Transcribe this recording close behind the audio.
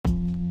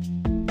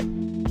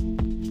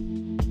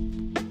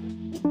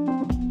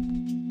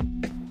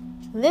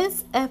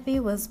This epi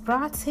was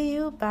brought to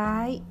you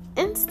by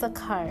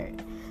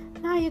Instacart.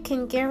 Now you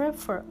can gear up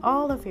for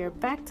all of your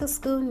back to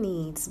school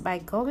needs by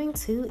going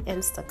to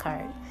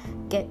Instacart.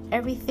 Get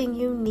everything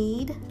you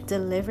need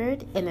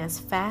delivered in as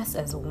fast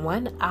as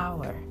 1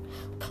 hour.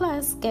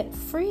 Plus, get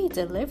free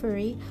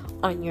delivery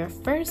on your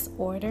first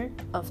order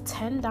of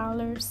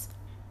 $10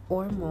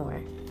 or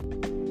more.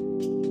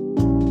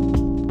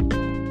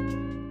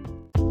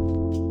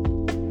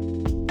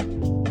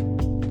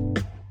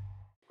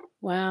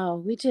 Wow,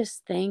 we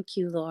just thank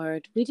you,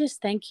 Lord. We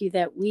just thank you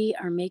that we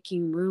are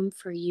making room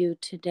for you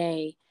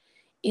today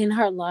in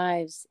our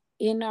lives,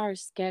 in our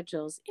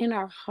schedules, in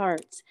our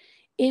hearts,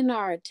 in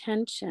our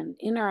attention,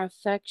 in our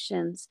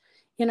affections,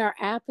 in our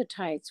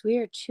appetites. We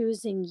are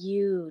choosing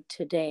you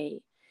today.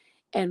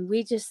 And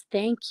we just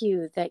thank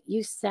you that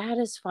you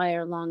satisfy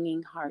our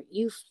longing heart.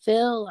 You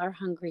fill our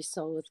hungry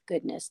soul with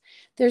goodness.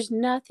 There's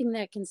nothing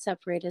that can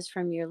separate us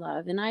from your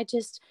love. And I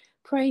just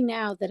pray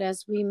now that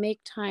as we make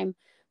time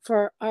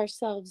for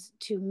ourselves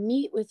to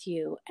meet with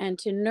you and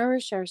to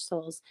nourish our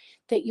souls,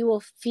 that you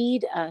will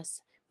feed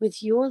us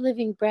with your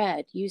living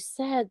bread. You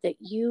said that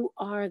you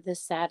are the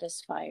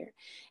satisfier.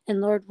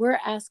 And Lord, we're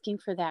asking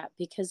for that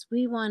because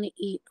we want to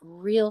eat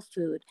real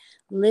food,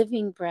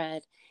 living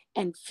bread,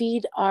 and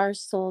feed our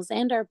souls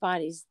and our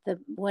bodies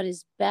what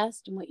is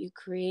best and what you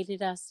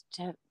created us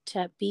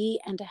to be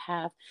and to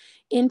have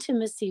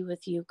intimacy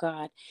with you,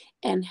 God,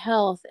 and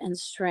health and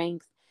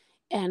strength.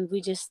 And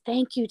we just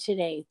thank you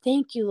today.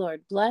 Thank you,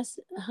 Lord. Bless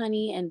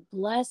Honey and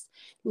bless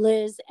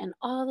Liz and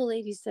all the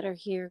ladies that are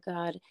here,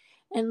 God.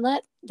 And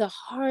let the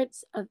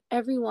hearts of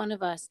every one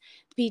of us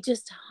be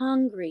just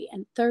hungry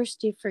and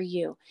thirsty for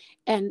you,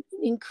 and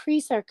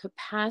increase our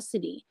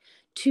capacity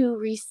to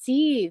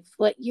receive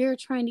what you're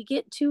trying to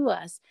get to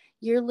us,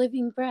 your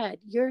living bread,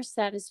 your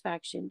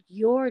satisfaction,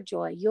 your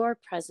joy, your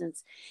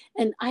presence.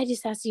 And I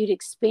just ask you to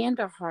expand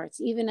our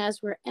hearts, even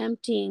as we're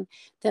emptying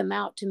them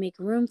out to make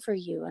room for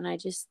you. And I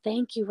just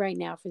thank you right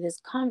now for this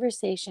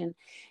conversation,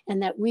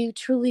 and that we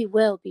truly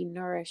will be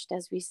nourished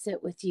as we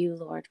sit with you,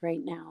 Lord,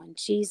 right now. In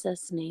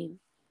Jesus' name.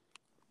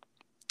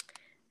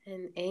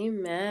 And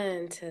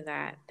amen to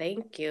that.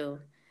 Thank you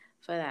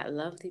for that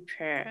lovely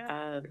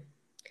prayer.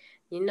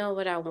 You know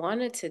what I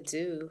wanted to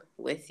do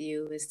with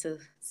you is to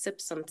sip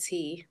some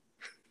tea.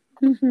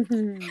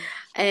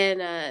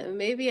 And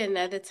maybe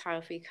another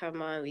time if we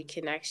come on, we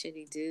can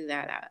actually do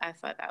that. I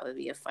thought that would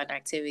be a fun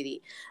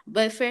activity.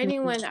 But for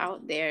anyone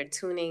out there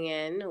tuning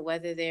in,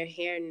 whether they're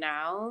here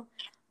now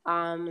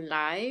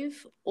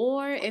live,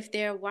 or if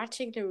they're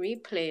watching the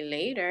replay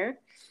later,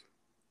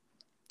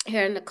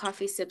 here in the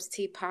Coffee Sips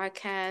Tea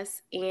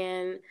podcast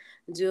and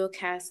dual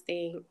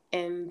casting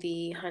in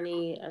the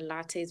Honey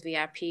Lattes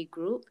VIP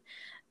group,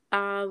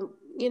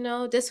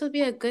 this would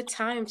be a good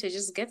time to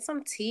just get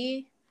some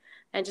tea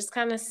and just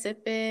kind of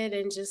sip it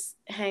and just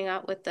hang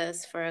out with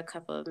us for a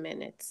couple of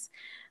minutes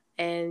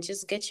and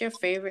just get your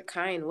favorite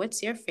kind.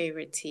 What's your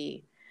favorite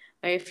tea?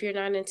 Or if you're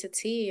not into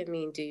tea, I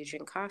mean, do you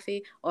drink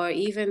coffee? Or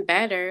even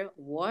better,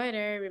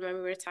 water.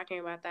 Remember we were talking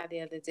about that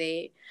the other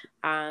day,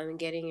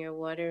 getting your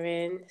water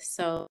in.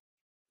 So,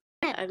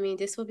 yeah, I mean,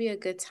 this will be a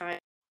good time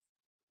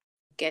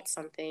to get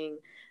something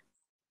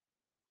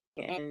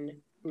and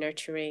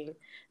nurturing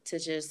to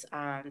just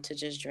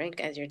drink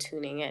as you're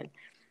tuning in.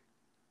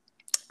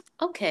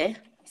 Okay,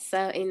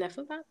 so enough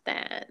about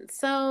that.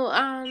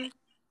 So,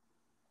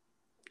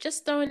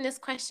 just throwing this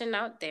question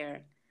out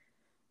there.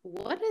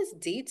 What is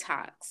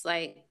detox?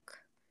 Like,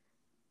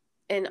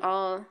 in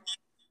all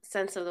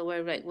sense of the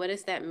word, like, what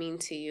does that mean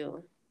to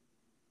you?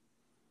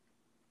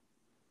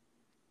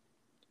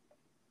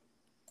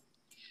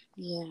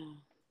 Yeah.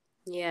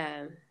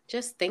 Yeah,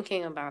 just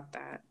thinking about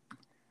that.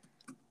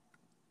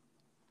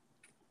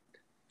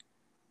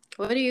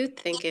 What do you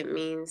think it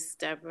means,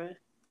 Deborah?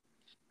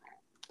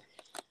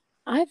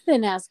 I've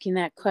been asking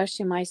that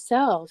question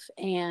myself,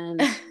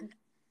 and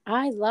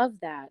I love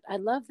that. I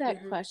love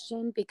that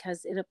question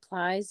because it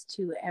applies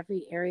to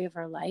every area of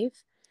our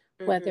life,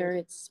 whether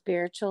it's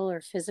spiritual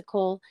or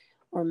physical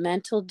or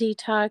mental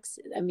detox.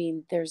 I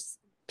mean, there's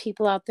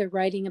people out there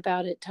writing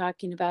about it,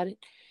 talking about it.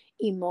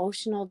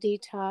 Emotional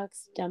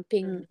detox,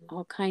 dumping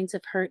all kinds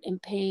of hurt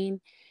and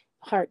pain,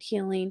 heart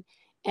healing.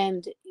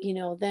 And,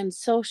 then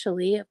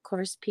socially, of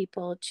course,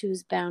 people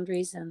choose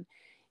boundaries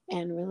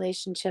and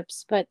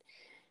relationships. But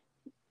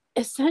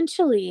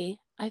essentially,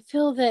 I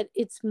feel that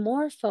it's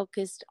more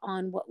focused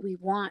on what we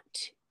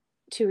want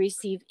to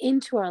receive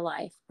into our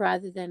life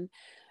rather than,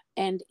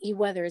 and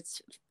whether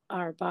it's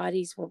our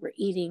bodies, what we're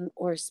eating,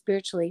 or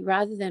spiritually,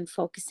 rather than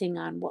focusing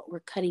on what we're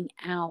cutting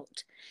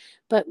out.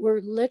 But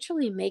we're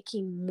literally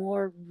making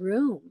more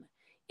room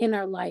in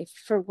our life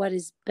for what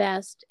is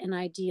best and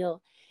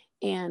ideal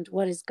and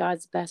what is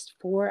God's best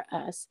for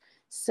us.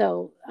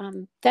 So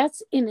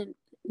that's in a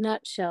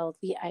nutshell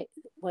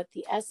what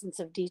the essence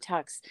of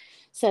detox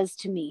says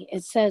to me.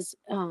 It says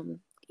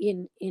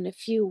in a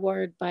few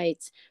word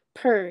bites: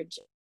 purge,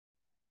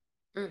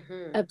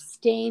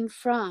 abstain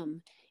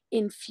from,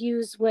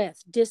 infuse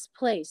with,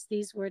 displace.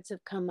 These words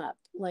have come up,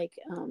 like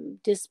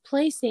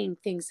displacing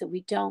things that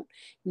we don't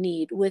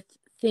need with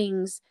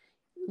things,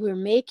 we're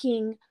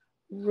making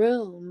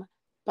room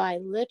by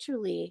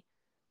literally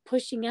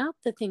pushing out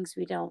the things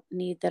we don't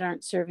need, that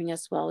aren't serving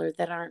us well or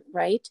that aren't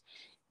right,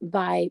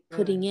 by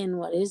putting in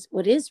what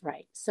is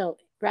right. So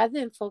rather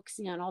than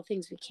focusing on all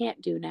things we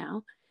can't do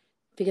now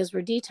because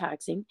we're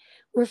detoxing,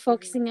 we're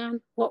focusing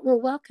on what we're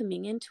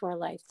welcoming into our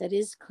life that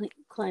is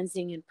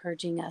cleansing and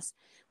purging us,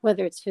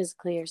 whether it's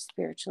physically or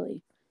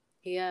spiritually.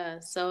 Yeah,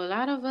 so a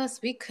lot of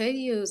us, we could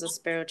use a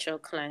spiritual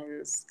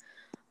cleanse.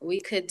 We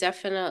could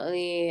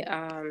definitely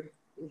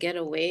get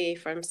away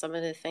from some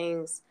of the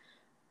things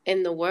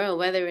in the world,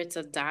 whether it's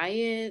a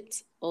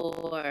diet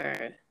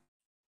or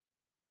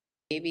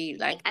maybe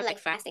like I like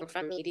fasting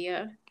from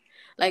media.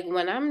 Like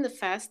when I'm the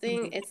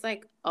fasting, Mm-hmm. it's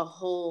like a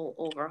whole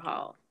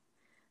overhaul.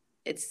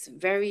 It's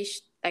very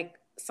like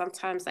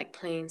sometimes like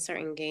playing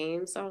certain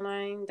games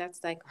online.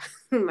 That's like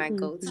my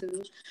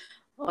go-to,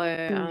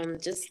 or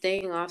just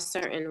staying off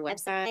certain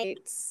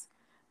websites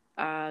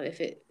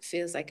if it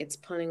feels like it's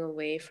pulling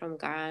away from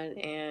God.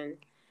 And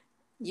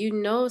you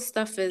know,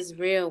 stuff is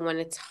real when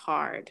it's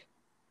hard,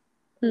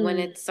 when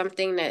Mm-hmm. it's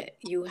something that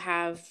you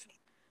have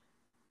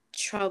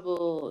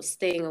trouble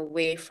staying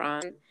away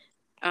from.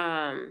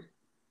 Um,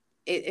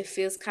 it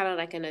feels kind of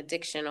like an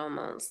addiction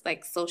almost,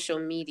 like social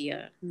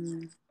media.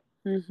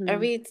 Mm-hmm.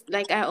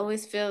 Like I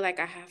always feel like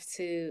I have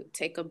to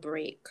take a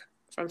break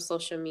from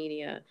social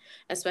media,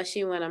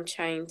 especially when I'm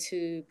trying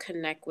to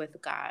connect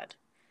with God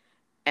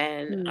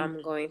and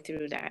I'm going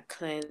through that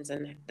cleanse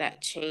and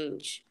that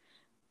change.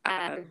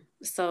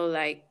 So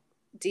like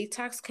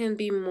detox can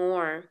be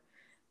more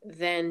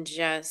than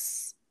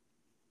just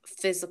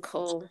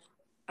physical.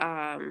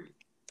 Um,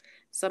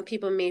 some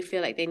people may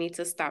feel like they need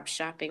to stop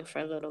shopping for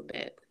a little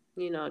bit,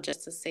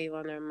 just to save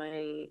on their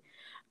money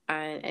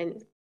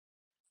and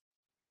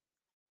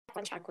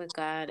on track with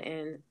God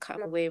and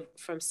come away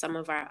from some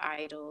of our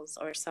idols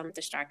or some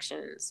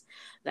distractions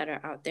that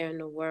are out there in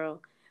the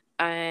world.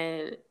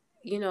 And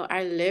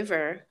our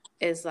liver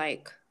is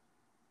like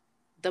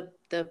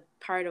the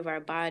part of our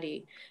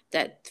body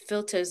that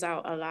filters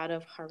out a lot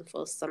of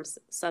harmful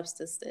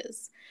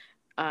substances.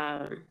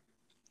 Um,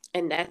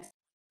 and that's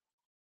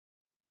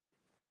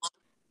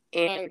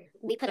and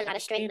we put a lot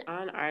of strain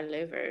on our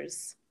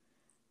livers,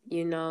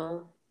 you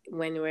know,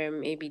 when we're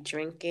maybe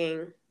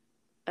drinking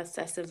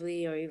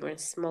excessively or even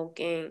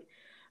smoking.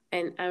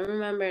 And I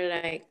remember,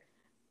 like,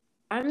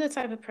 I'm the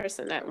type of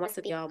person that wants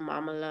to be all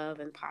mama love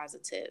and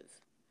positive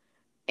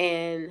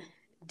and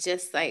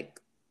just like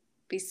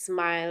be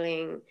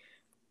smiling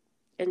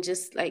and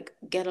just like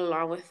get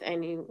along with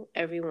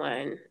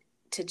everyone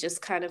to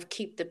just kind of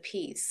keep the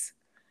peace.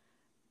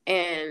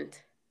 And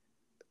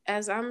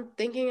as I'm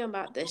thinking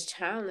about this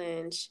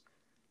challenge,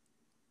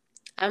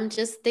 I'm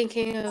just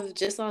thinking of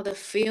just all the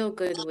feel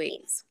good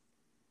ways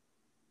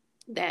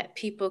that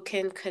people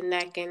can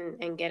connect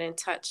and get in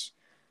touch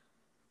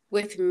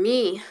with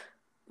me,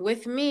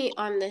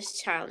 on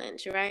this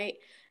challenge, right?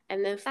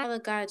 And then Father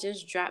God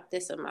just dropped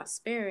this in my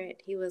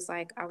spirit. He was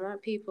like, I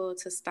want people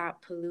to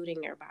stop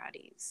polluting their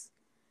bodies,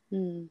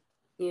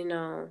 you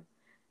know?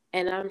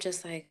 And I'm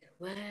just like,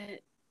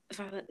 what?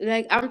 Father?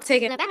 Like, I'm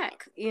taken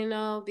aback,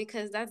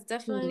 because that's Mm-hmm.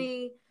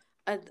 definitely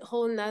a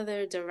whole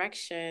nother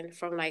direction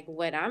from like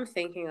what I'm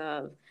thinking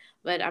of.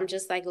 But I'm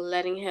just like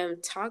letting him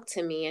talk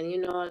to me.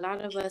 And, a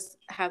lot of us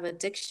have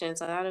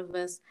addictions. A lot of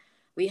us,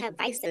 we have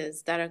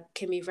vices that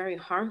can be very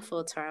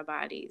harmful to our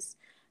bodies.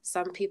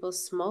 Some people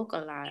smoke a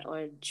lot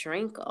or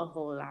drink a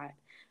whole lot.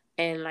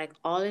 And like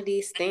all of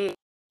these things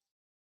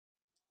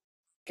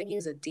can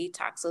use a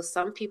detox. So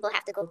some people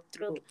have to go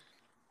through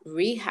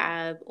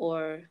rehab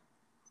or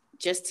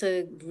just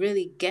to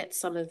really get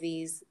some of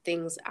these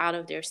things out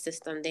of their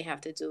system, they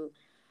have to do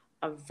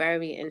a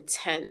very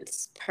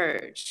intense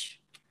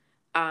purge.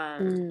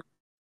 Um,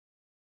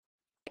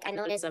 I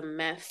know there's a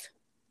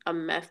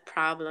meth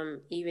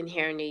problem even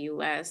here in the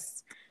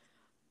U.S.,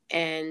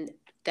 and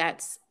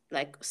that's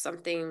like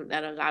something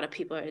that a lot of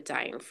people are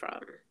dying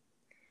from.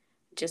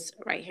 Just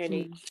right here in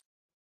the,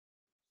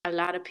 a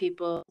lot of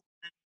people,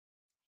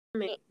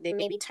 they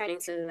may be turning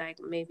to like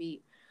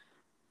maybe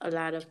a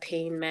lot of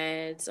pain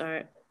meds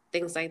or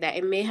things like that.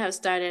 It may have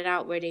started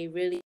out where they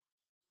really,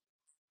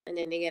 and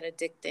then they get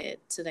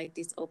addicted to like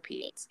these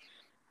opiates.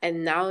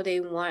 And now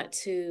they want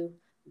to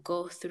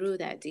go through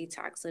that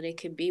detox so they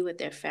can be with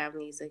their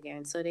families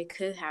again, so they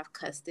could have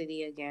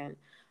custody again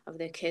of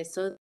their kids,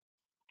 so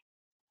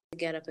they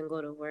get up and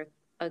go to work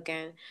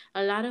again.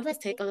 A lot of us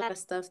take a lot of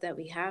stuff that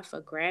we have for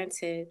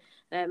granted.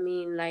 I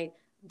mean, like,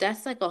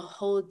 that's like a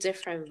whole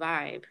different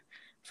vibe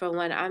from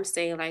when I'm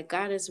saying, like,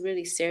 God is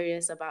really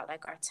serious about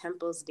like our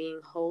temples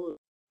being whole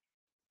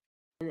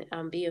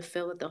and being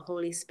filled with the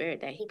Holy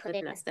Spirit that He put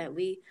in us, that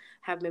we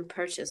have been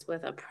purchased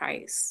with a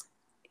price,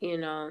 you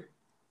know.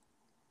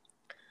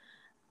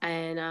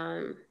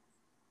 And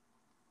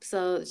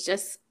so it's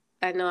just,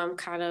 I know I'm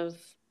kind of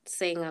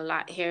saying a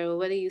lot here.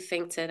 What do you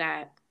think to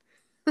that?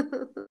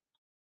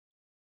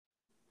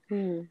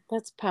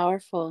 That's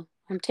powerful.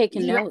 I'm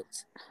taking Yeah.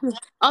 notes.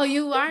 Oh,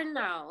 you are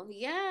now.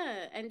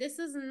 Yeah. And this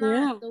is not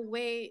Yeah. the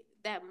way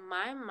that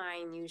my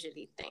mind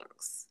usually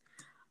thinks.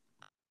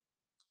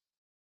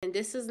 And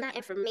this is not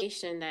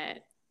information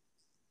that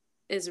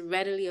is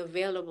readily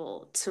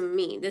available to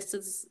me. This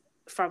is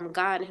from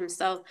God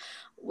Himself,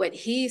 what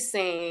He's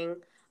saying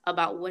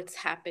about what's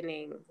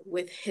happening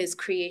with His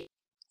creation.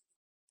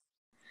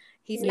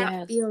 He's not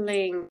Yes.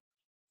 feeling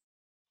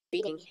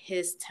being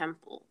His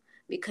temple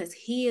because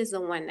He is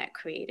the one that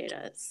created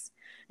us.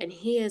 And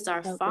He is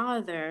our So good.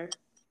 Father,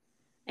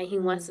 and He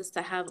wants us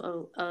to have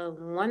a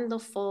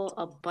wonderful,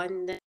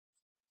 abundant,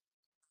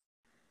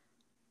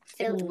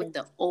 filled with Mm.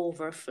 the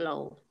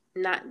overflow,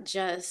 not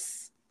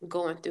just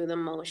going through the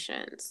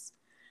motions.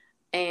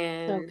 So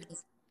And good.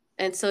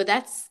 and so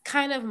that's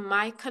kind of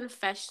my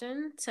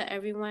confession to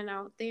everyone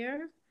out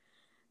there.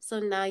 So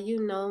now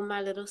you know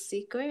my little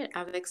secret.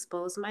 I've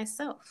exposed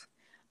myself.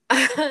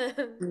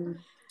 Mm.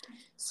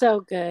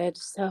 So good.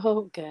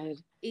 So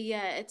good.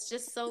 Yeah, it's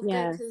just so good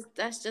Yes. because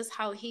that's just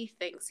how he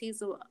thinks.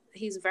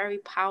 He's very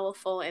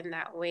powerful in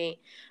that way,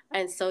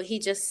 and so he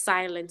just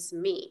silenced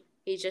me.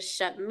 He just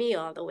shut me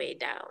all the way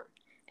down,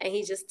 and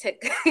he just took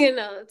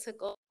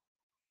took over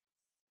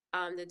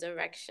the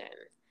direction.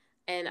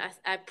 And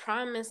I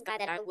promised God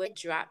that I would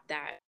drop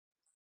that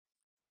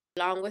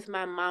along with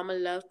my mama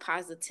love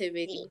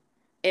positivity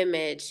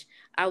image.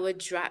 I would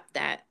drop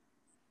that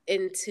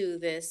into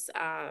this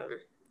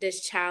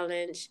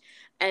challenge,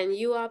 and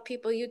you all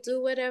people, you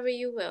do whatever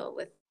you will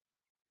with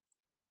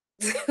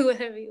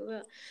whatever you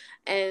will.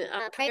 And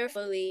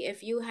prayerfully,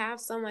 if you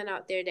have someone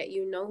out there that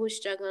you know who's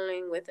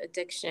struggling with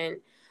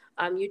addiction,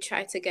 you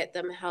try to get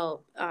them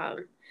help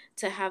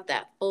to have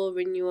that full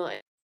renewal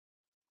and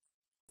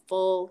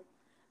full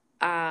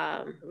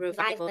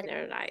revival in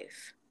their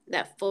life,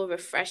 that full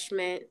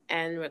refreshment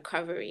and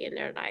recovery in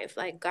their life.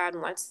 Like God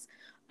wants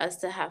us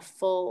to have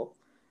full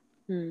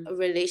Mm.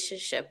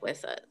 relationship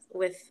with us,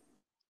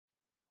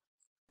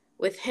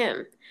 with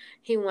Him.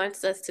 He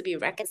wants us to be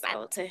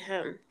reconciled to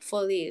Him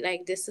fully.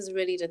 Like this is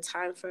really the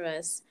time for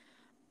us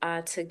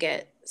to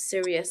get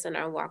serious in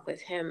our walk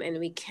with Him, and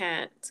we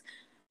can't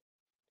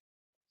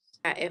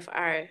if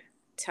our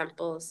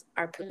temples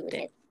are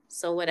polluted.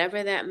 So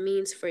whatever that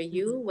means for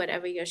you, Mm.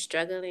 whatever you're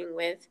struggling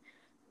with,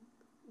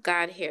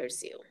 God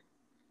hears you.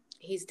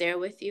 He's there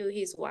with you.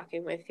 He's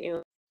walking with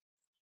you.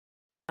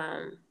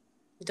 Um,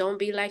 don't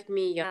be like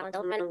me, y'all.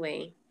 Don't run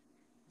away.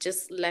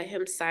 Just let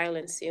Him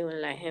silence you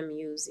and let Him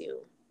use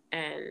you,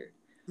 and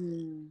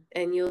Mm.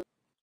 you'll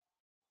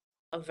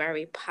have a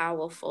very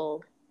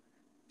powerful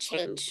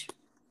change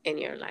in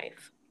your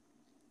life.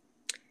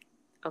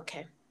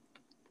 Okay.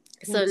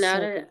 So That's now so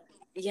good. that,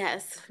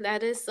 yes,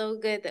 that is so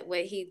good that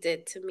what He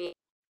did to me,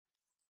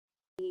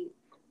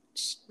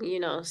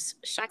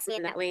 shocks me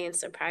in that way and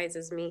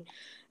surprises me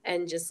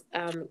and just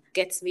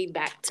gets me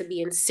back to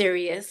being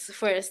serious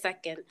for a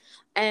second.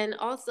 And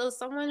also,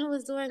 someone who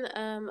was doing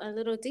a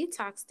little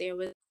detox there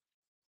was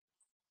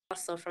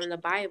also from the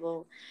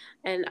Bible.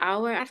 And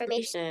our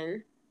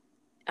affirmation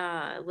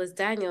was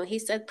Daniel. He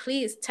said,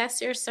 "Please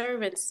test your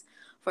servants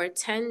for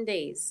 10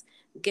 days.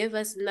 Give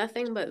us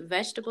nothing but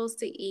vegetables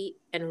to eat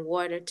and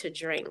water to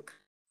drink."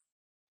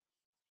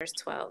 Verse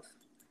 12.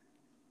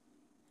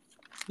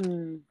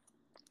 Mm.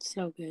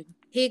 So good.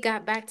 He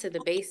got back to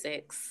the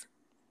basics.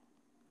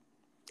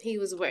 He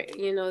was,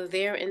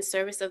 there in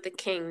service of the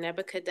king,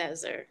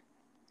 Nebuchadnezzar,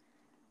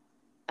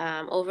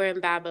 over in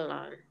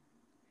Babylon.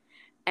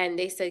 And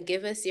they said,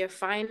 "Give us your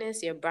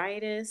finest, your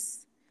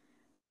brightest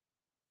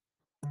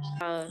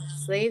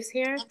slaves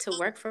here to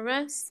work for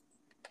us."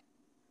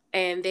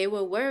 And they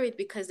were worried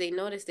because they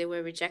noticed they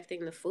were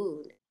rejecting the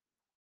food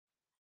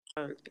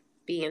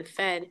being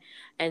fed.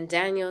 And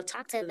Daniel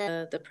talked to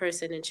the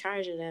person in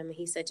charge of them. And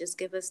he said, "Just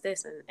give us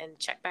this and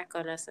check back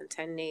on us in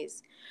 10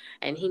 days.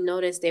 And he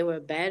noticed they were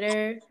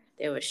better,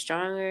 they were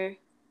stronger.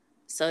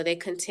 So they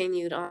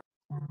continued on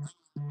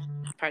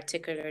a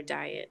particular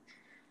diet.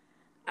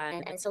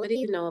 And so, what do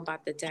you know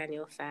about the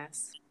Daniel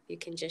fast? You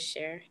can just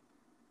share.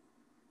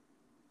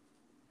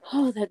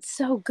 Oh, that's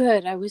so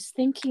good. I was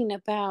thinking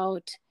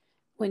about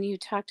when you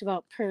talked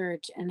about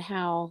purge and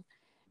how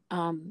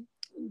um,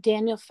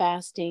 Daniel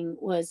fasting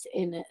was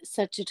in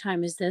such a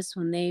time as this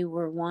when they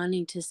were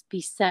wanting to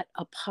be set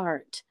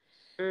apart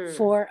Mm,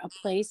 for a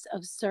place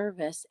of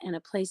service and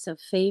a place of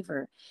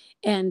favor.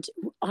 And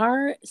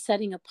our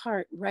setting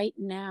apart right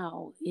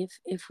now,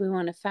 if we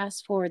want to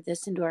fast forward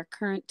this into our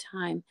current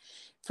time,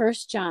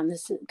 First John,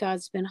 this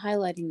God's been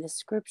highlighting this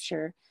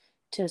scripture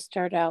to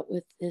start out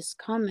with this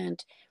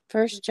comment.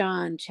 First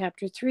John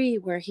chapter 3,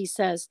 where he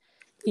says,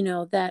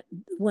 that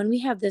when we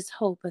have this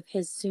hope of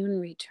his soon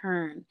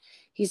return,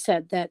 he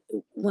said that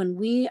when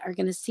we are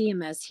going to see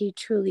him as he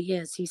truly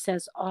is, he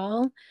says,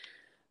 all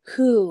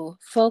who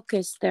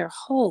focus their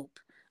hope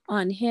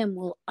on him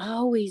will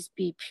always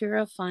be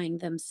purifying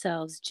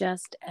themselves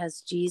just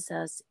as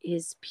Jesus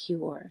is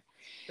pure.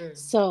 mm,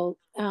 So,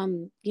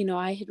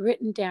 I had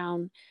written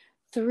down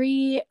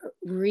three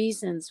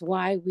reasons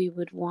why we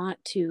would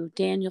want to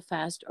Daniel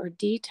fast or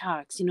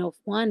detox.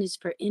 One is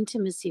for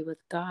intimacy with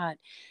God.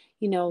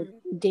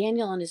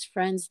 Daniel and his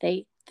friends,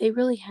 they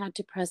really had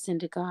to press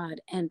into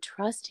God and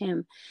trust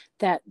him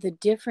that the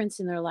difference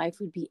in their life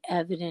would be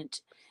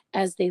evident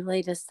as they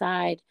laid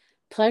aside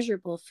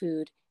pleasurable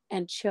food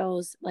and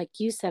chose, like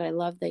you said, I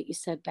love that you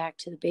said back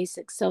to the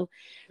basics. So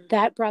Mhm.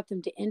 that brought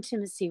them to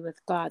intimacy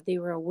with God. They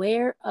were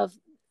aware of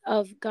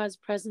God's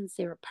presence.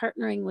 They were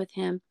partnering with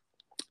him.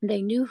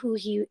 They knew who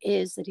he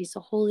is, that he's a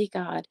holy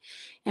God.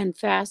 And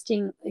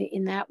fasting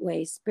in that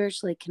way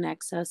spiritually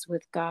connects us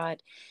with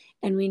God.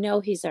 And we know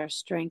he's our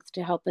strength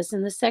to help us.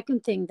 And the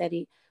second thing that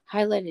he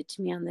highlighted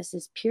to me on this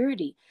is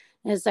purity.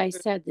 As I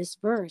said, this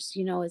verse,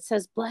 it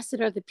says, "Blessed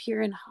are the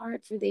pure in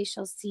heart, for they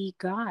shall see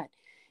God."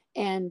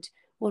 And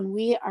when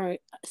we are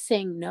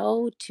saying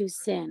no to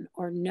sin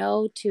or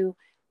no to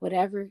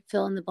whatever,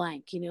 fill in the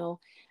blank,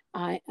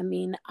 I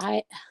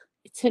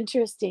it's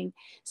interesting.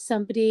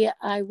 Somebody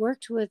I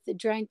worked with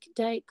drank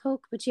Diet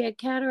Coke, but she had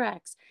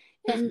cataracts.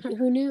 And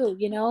who knew,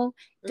 Mhm.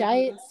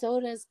 diet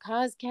sodas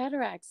cause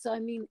cataracts. So, I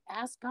mean,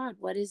 ask God,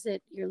 what is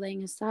it you're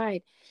laying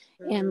aside?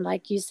 And Mhm.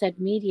 like you said,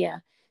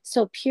 media.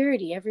 So,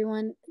 purity,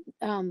 everyone,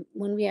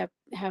 when we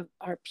have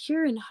are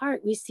pure in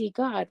heart, we see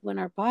God. When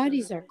our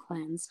bodies are Mhm.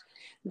 cleansed,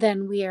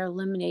 then we are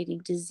eliminating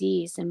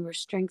disease and we're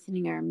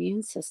strengthening our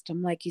immune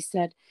system. Like you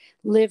said,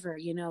 liver,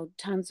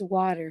 tons of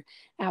water,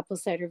 apple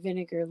cider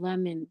vinegar,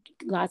 lemon,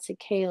 lots of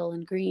kale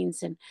and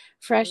greens and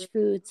fresh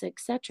foods,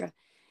 etc.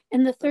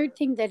 And the third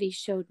thing that he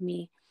showed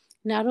me,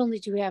 not only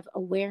do we have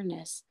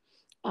awareness,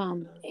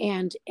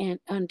 and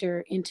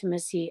under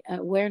intimacy,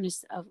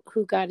 awareness of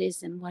who God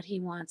is and what he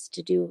wants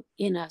to do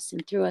in us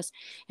and through us.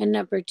 And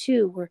number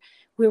two,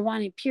 we're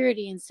wanting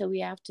purity, and so we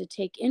have to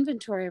take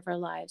inventory of our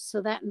lives.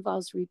 So that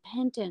involves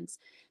repentance.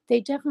 They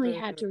definitely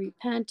had Mhm. to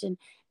repent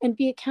and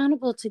be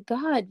accountable to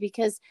God,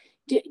 because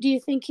do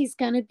you think he's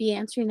going to be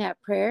answering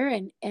that prayer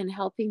and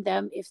helping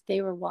them if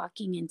they were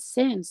walking in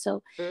sin?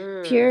 So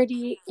Mm.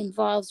 purity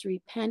involves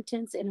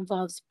repentance. It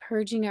involves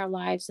purging our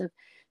lives of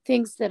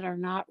things that are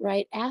not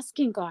right,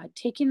 asking God,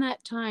 taking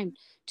that time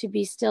to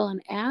be still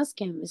and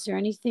ask him, is there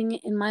anything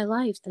in my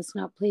life that's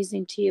not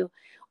pleasing to you,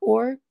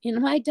 or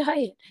in my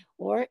diet,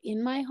 or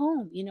in my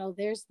home?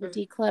 There's the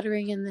Mhm.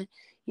 decluttering and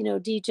the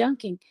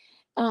de-junking,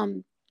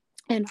 um,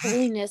 and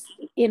holiness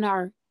in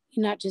our,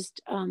 not just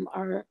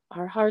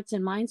our hearts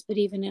and minds, but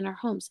even in our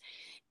homes.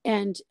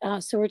 And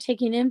so we're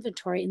taking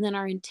inventory, and then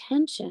our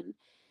intention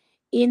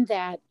in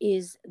that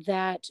is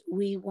that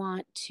we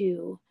want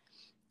to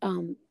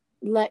um,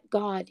 let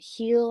God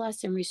heal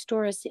us and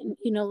restore us. And,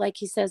 like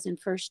he says in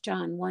 1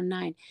 John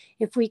 1:9,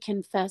 if we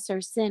confess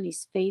our sin,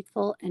 he's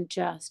faithful and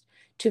just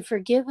to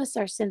forgive us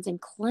our sins and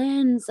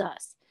cleanse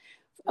us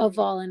of Mhm.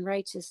 all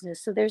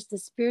unrighteousness. So there's the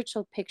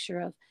spiritual picture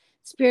of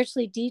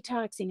spiritually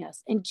detoxing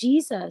us. And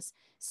Jesus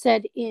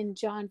said in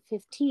John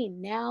 15,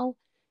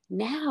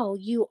 now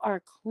you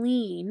are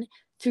clean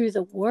through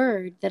the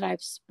word that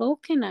I've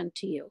spoken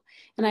unto you.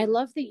 And I Mhm.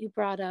 love that you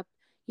brought up,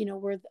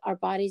 where our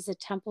body's a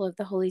temple of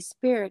the Holy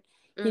Spirit,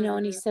 and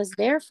he Mhm. says,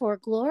 therefore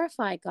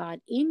glorify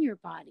God in your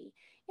body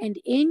and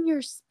in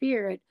your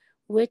spirit,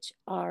 which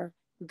are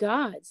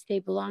God's. They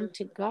belong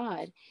to Mhm.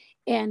 God.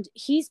 And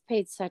he's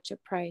paid such a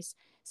price.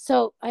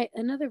 So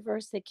another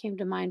verse that came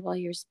to mind while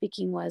you're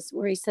speaking was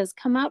where he says,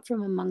 "Come out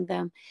from among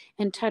them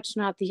and touch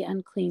not the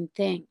unclean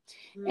thing."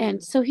 And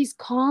Mhm. so he's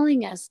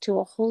calling us to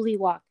a holy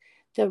walk.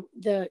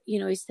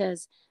 He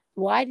says,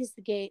 "Wide is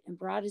the gate and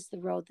broad is the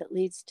road that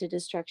leads to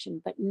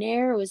destruction, but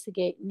narrow is the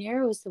gate,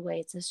 narrow is the way.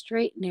 It's a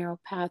straight, narrow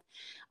path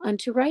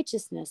unto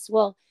righteousness."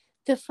 Well,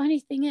 the funny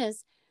thing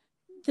is,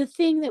 the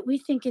thing that we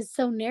think is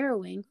so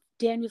narrowing,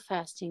 Daniel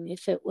fasting,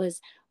 if it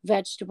was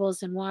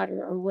vegetables and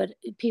water, or what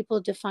people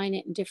define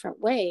it in different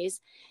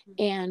ways.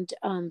 And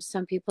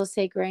some people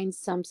say grains,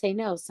 some say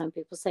no. Some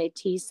people say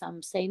tea,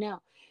 some say no.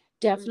 Mhm.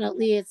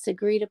 Definitely, it's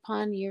agreed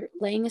upon. You're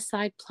laying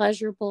aside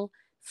pleasurable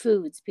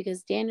foods,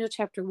 because Daniel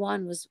chapter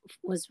 1 was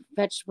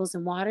vegetables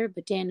and water,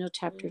 but Daniel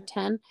chapter Mhm.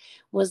 10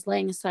 was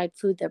laying aside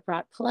food that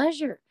brought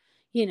pleasure.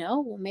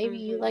 Well, maybe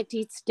you Mhm. like to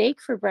eat steak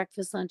for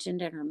breakfast, lunch, and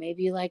dinner.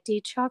 Maybe you like to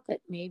eat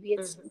chocolate. Maybe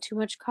it's Mhm. too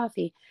much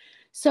coffee.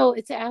 So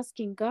it's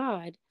asking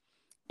God.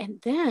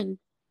 And then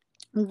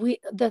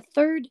the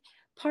third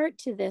part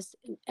to this,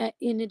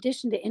 in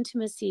addition to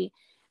intimacy,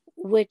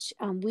 which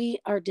we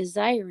are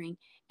desiring,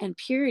 and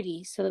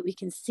purity, so that we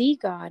can see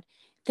God,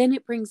 then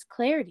it brings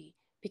clarity.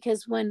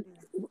 Because when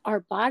our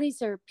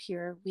bodies are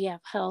pure, we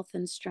have health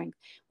and strength.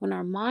 When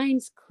our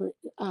minds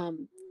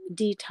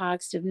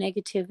detoxed of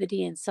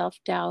negativity and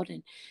self-doubt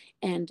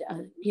and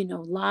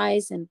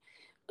lies and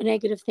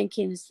negative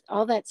thinking,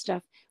 all that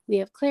stuff, we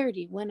have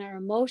clarity. When our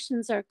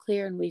emotions are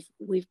clear and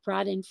we've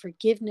brought in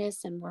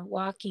forgiveness and we're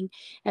walking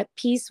at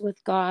peace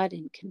with God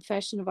and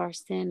confession of our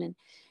sin. And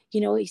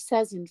he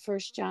says in 1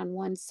 John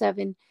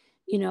 1:7,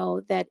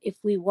 that if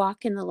we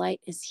walk in the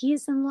light as he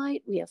is in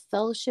light, we have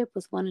fellowship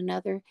with one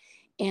another,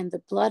 and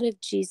the blood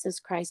of Jesus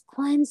Christ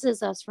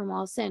cleanses us from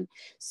all sin.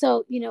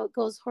 So it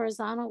goes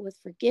horizontal with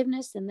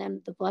forgiveness, and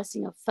then the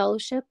blessing of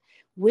fellowship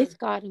with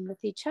God and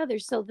with each other.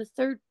 So the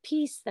third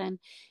piece then,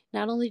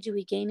 not only do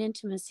we gain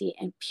intimacy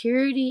and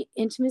purity,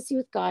 intimacy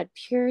with God,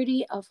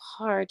 purity of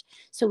heart,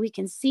 so we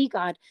can see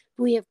God,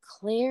 but we have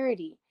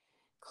clarity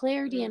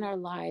in Mhm. our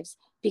lives,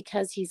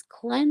 because he's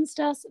cleansed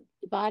us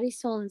body,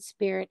 soul, and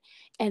spirit.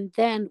 And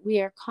then we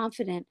are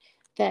confident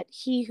that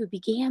he who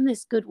began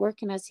this good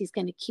work in us, he's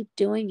going to keep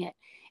doing it.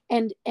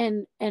 And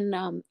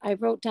I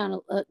wrote down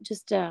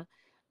just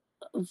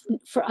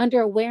for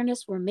under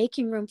awareness, we're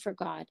making room for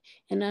God,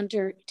 and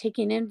under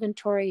taking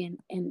inventory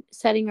and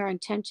setting our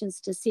intentions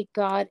to seek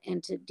God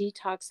and to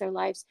detox our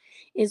lives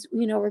is,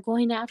 we're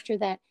going after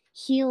that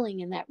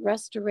healing and that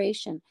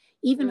restoration,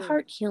 even Mm.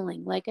 heart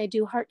healing. Like I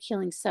do heart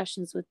healing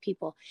sessions with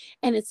people,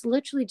 and it's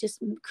literally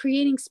just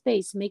creating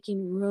space,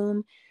 making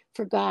room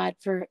for God,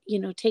 for,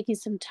 taking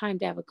some time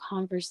to have a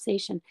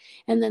conversation.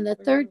 And then the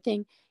Mhm. third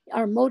thing,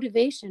 our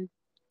motivation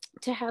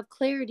to have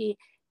clarity,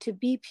 to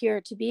be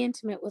pure, to be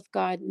intimate with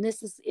God. And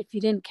this is, if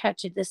you didn't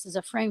catch it, this is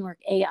a framework,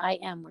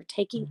 AIM. We're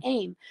taking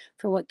aim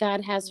for what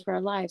God has for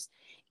our lives.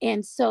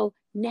 And so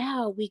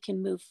now we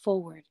can move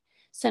forward.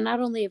 So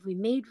not only have we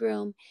made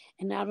room,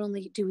 and not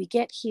only do we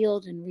get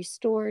healed and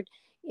restored,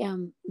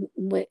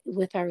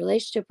 with our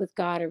relationship with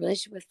God, our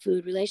relationship with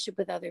food, relationship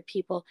with other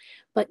people,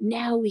 but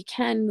now we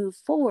can move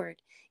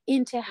forward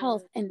into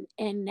health. And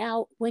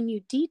now when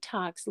you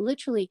detox,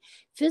 literally,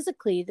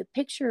 physically, the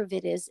picture of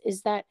it is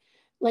that,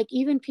 like,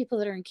 even people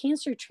that are in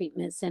cancer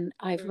treatments, and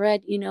I've Mhm.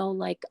 read,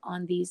 like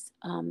on these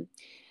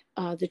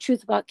the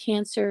Truth About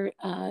Cancer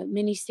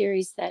mini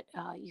series that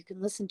you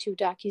can listen to,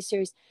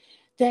 docu-series,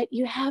 that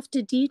you have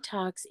to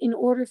detox in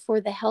order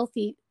for the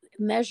healthy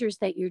measures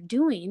that you're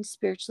doing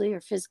spiritually or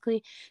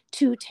physically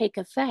to take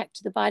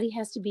effect. The body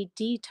has to be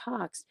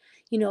detoxed,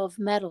 of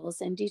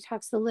metals, and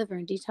detox the liver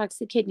and detox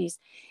the kidneys.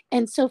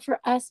 And so for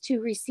us to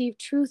receive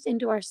truth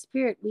into our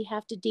spirit, we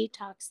have to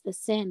detox the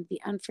sin,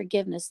 the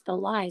unforgiveness, the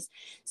lies.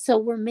 So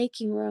we're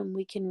making room.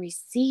 We can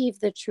receive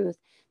the truth,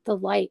 the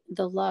light,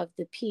 the love,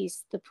 the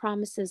peace, the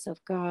promises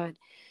of God.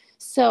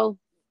 So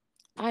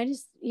I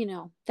just,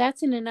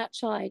 that's in a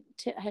nutshell.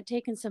 Had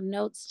taken some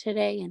notes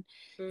today, and,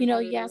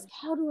 you ask, Mhm.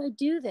 how do I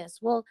do this?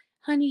 Well,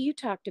 honey, you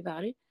talked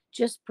about it.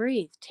 Just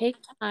breathe. Take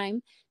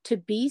time to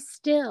be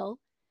still,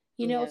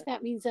 Yeah. if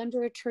that means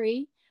under a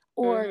tree,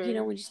 or,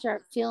 Mhm. when you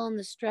start feeling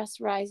the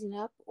stress rising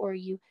up, or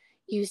your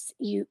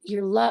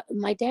love.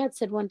 My dad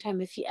said one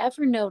time, if you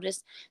ever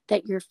notice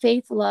that your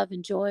faith, love,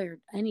 and joy,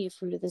 or any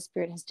fruit of the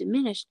spirit has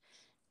diminished,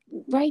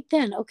 right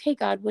then, okay,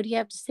 God, what do you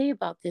have to say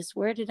about this?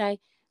 Where did I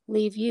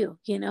leave you?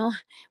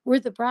 We're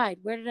the bride.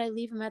 Where did I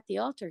leave him at the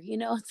altar?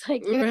 It's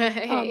like,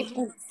 Right.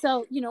 and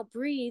so,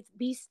 breathe,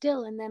 be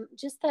still. And then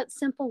just that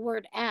simple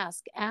word,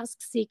 ask,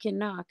 seek, and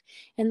knock.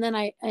 And then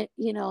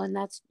and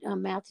that's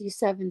Matthew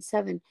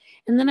 7:7.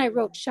 And then I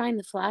wrote, shine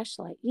the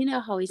flashlight. You know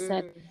how he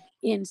said Mhm.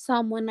 in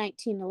Psalm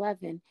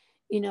 119:11,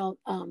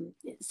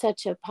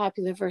 such a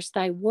popular verse,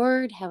 thy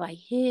word have I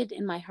hid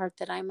in my heart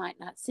that I might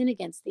not sin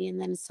against thee.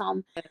 And then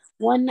Psalm Yes.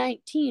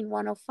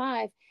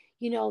 119:105,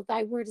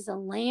 thy word is a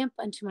lamp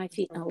unto my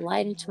feet and a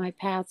light unto my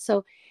path.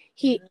 So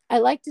Yeah. I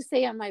like to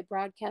say on my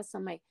broadcasts,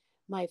 on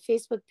my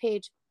Facebook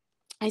page,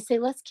 I say,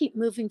 let's keep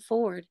moving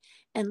forward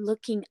and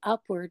looking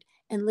upward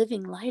and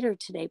living lighter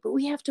today. But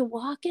we have to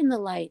walk in the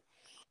light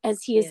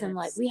as he is in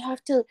light. Yes. We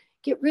have to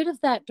get rid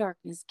of that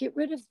darkness, get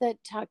rid of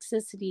that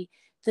toxicity,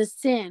 the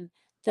sin,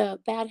 the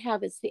bad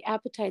habits, the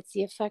appetites,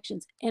 the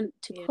affections. And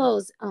to Yeah.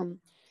 close,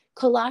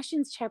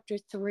 Colossians chapter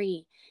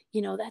 3,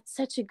 that's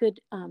such a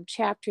good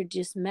chapter to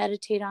just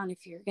meditate on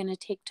if you're going to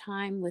take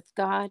time with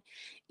God,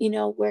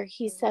 where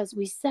he says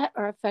we set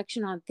our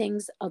affection on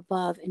things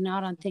above and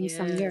not on things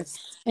on the earth.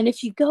 Yes. And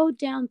if you go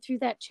down through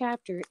that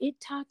chapter, it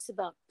talks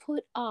about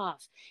put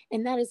off.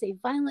 And that is a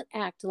violent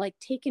act, like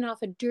taking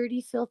off a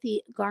dirty,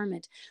 filthy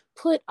garment.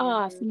 Put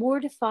off, Mhm.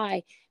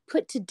 mortify,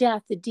 put to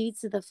death the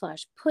deeds of the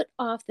flesh, put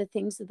off the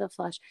things of the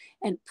flesh,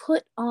 and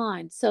put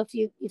on. So if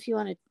you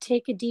want to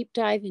take a deep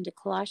dive into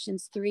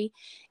Colossians 3,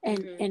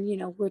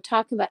 Mhm. we're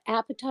talking about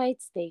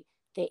appetites. They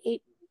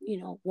ate,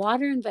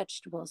 water and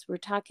vegetables. We're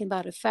talking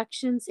about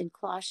affections in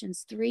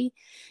Colossians 3,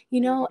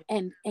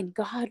 Mhm. and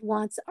God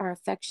wants our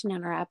affection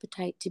and our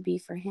appetite to be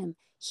for him.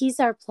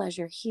 He's our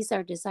pleasure. He's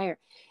our desire.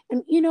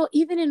 And,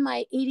 even in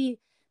my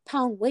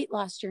 80-pound weight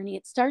loss journey,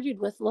 it started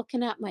with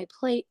looking at my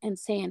plate and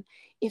saying,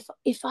 if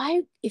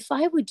I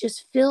would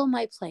just fill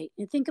my plate,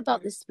 and think about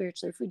Mhm. this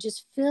spiritually, if we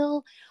just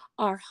fill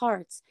our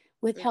hearts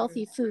with Mhm.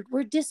 healthy food,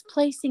 we're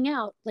displacing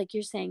out, like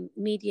you're saying,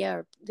 media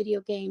or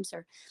video games,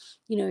 or,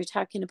 you're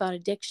talking about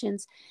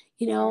addictions,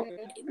 you know,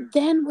 Mhm.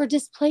 then we're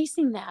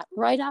displacing that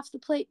right off the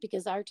plate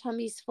because our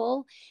tummy's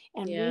full,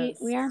 and we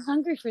Yes. aren't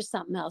hungry for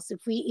something else.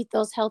 If we eat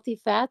those healthy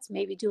fats,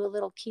 maybe do a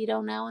little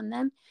keto now and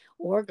then,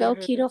 or go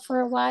Mhm. keto for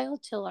a while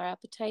till our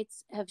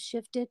appetites have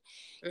shifted,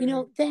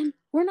 Mhm. then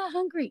we're not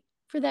hungry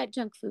for that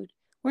junk food.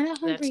 We're not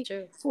That's hungry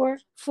true.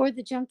 for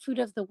the junk food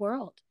of the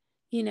world,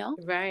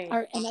 Right.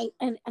 our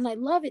and I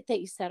love it that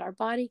you said our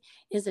body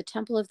is a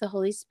temple of the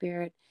Holy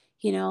Spirit,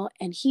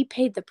 and he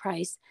paid the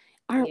price.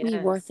 Aren't we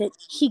worth Yes. it?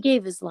 He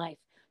gave his life.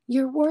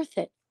 You're worth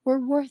it.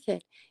 We're worth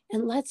it.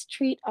 And let's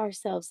treat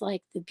ourselves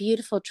like the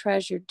beautiful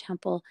treasured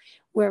temple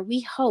where we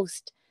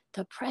host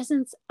the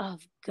presence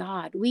of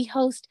God. We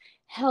host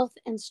health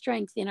and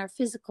strength in our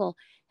physical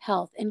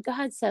health. And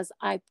God says,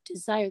 I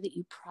desire that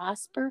you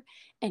prosper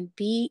and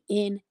be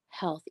in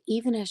health,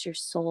 even as your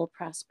soul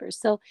prospers.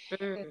 So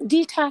Mm.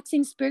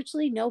 detoxing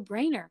spiritually, no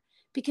brainer.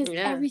 because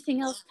Yeah.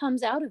 everything else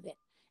comes out of it.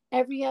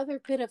 Every other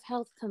bit of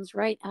health comes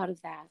right out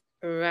of that.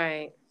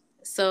 Right.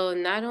 So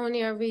not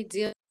only are we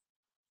dealing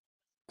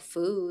with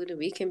food,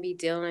 we can be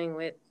dealing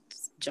with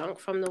junk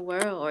from the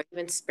world or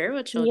even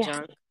spiritual Yeah.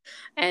 junk.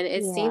 And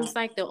it Yeah. seems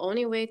like the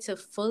only way to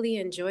fully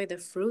enjoy the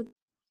fruit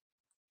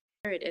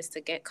is to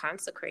get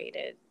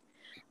consecrated.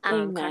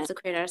 Amen.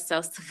 Consecrate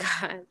ourselves to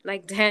God,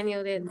 like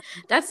Daniel did.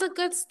 That's a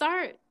good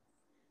start.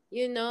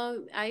 You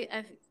know,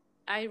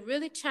 I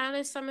really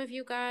challenge some of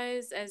you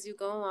guys as you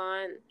go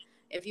on.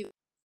 If you've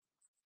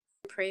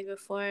prayed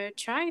before,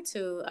 try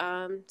to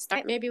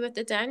start maybe with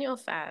the Daniel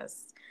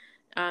fast.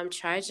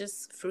 Try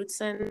just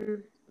fruits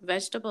and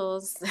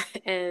vegetables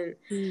and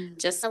Mm.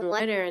 just some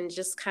water and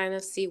just kind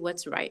of see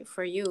what's right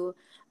for you.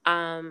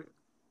 Um,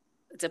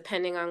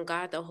 Depending on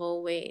God the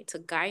whole way to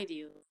guide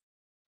you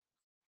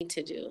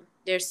to do.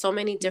 There's so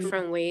many Mm.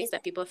 different ways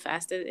that people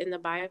fasted in the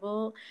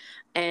Bible,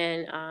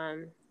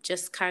 and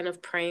just kind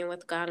of praying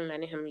with God and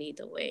letting Him lead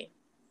the way.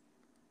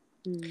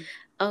 Mm.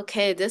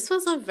 Okay, this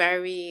was a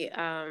very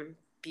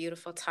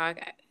beautiful talk.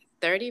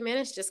 30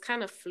 minutes just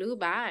kind of flew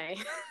by,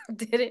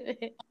 didn't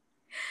it?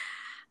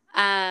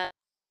 Uh,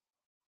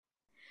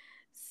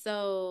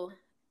 so,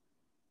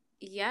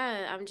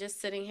 yeah, I'm just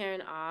sitting here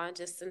in awe,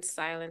 just in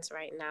silence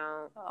right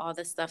now. All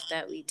the stuff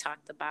that we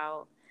talked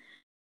about,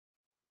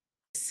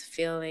 just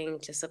feeling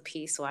just a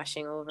peace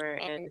washing over,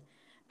 and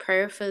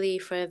prayerfully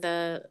for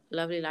the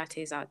lovely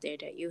lattes out there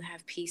that you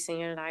have peace in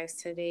your lives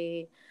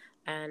today,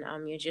 and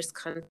you're just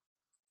content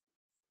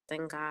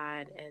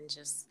God and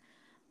just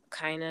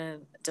kind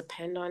of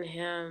depend on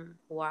Him,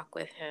 walk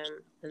with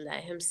Him, and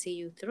let Him see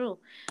you through.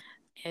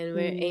 And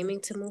we're Mm.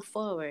 aiming to move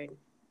forward.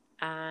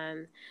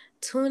 Um,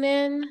 Tune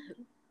in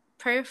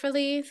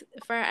prayerfully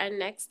for our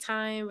next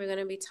time. We're going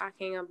to be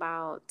talking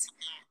about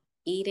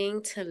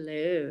eating to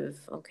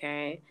live,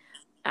 okay?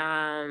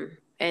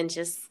 And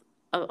just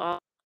all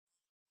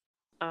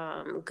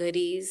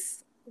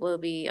goodies will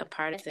be a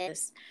part of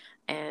this.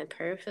 And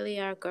prayerfully,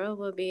 our girl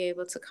will be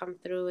able to come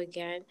through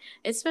again.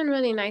 It's been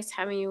really nice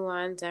having you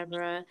on,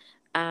 Deborah.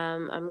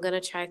 I'm going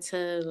to try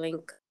to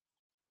link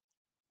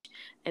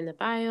in the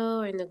bio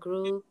or in the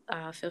group.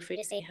 Feel free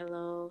to say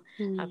hello.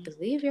 I Mm.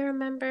 believe you're a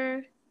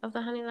member of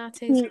the Honey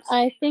Lattes. Mm,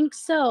 I think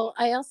so.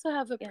 I also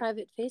have a Yeah.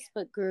 private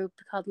Facebook group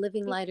called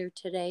Living Yeah. Lighter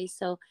Today.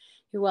 So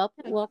you're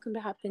welcome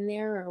to hop in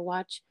there or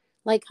watch.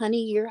 Like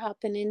Honey, you're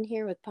hopping in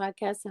here with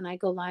podcasts, and I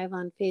go live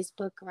on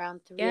Facebook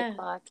around three Yeah.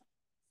 o'clock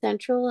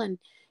Central. And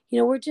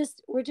we're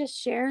just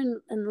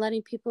sharing and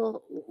letting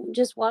people,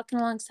 just walking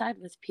alongside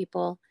with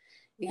people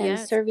and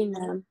Yes. serving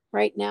them.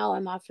 Right now,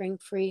 I'm offering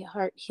free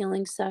heart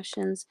healing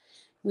sessions.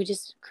 We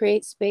just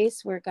create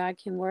space where God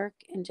can work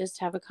and just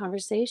have a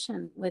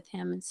conversation with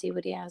Him and see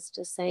what He has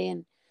to say.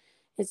 And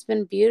it's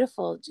been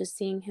beautiful just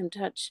seeing Him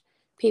touch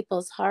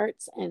people's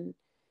hearts and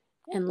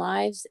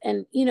lives.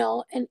 And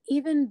and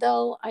even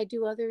though I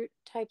do other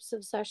types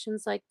of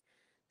sessions like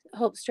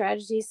hope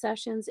strategy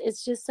sessions,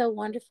 it's just so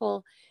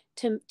wonderful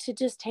to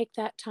just take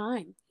that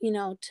time,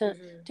 Hmm. to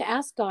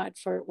ask God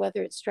for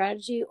whether it's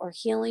strategy or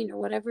healing or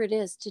whatever it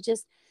is, to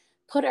just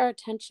put our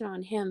attention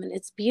on Him. And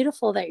it's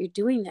beautiful that you're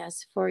doing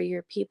this for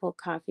your people,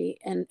 Coffee,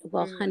 and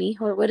well, Hmm. Honey,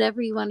 or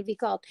whatever you want to be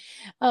called.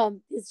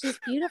 It's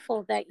just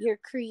beautiful that you're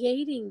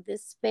creating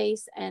this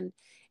space and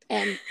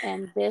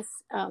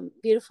this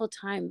beautiful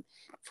time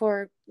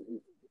for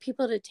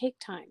people to take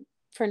time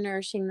for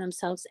nourishing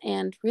themselves.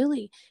 And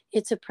really,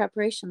 it's a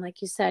preparation.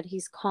 Like you said,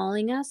 He's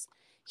calling us.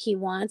 He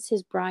wants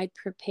His bride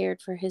prepared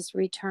for His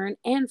return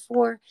and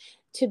for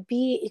to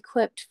be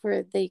equipped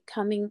for the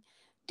coming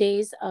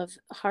days of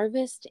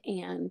harvest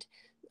and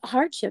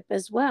hardship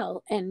as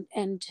well, and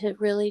to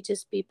really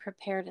just be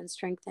prepared and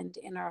strengthened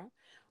in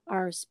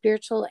our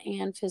spiritual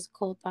and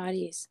physical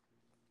bodies.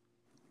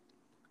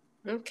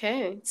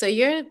 Okay. So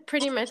you're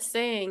pretty much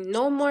saying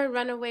no more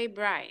runaway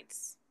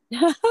brides.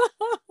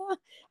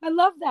 I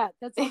love that.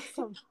 That's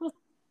awesome.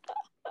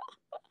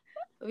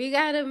 We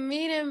got to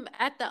meet Him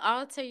at the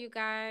altar, you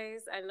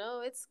guys. I know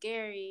it's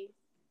scary.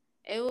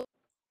 It will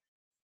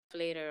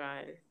later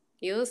on.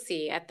 You'll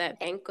see at that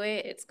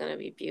banquet, it's going to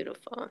be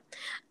beautiful.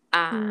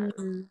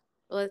 Mm.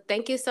 Well,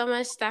 thank you so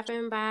much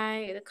stopping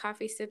by the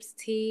Coffee Sips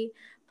Tea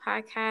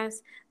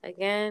podcast.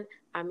 Again,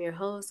 I'm your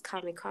host,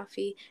 Call Me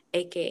Coffee,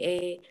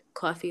 aka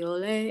Coffee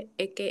Ole,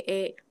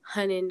 aka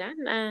Honey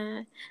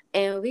Nana.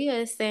 And we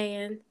are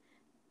saying,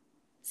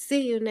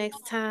 see you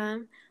next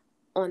time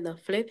on the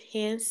flip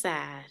hand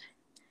side.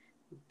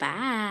 Bye.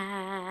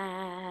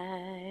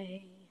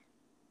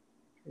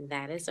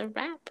 That is a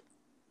wrap.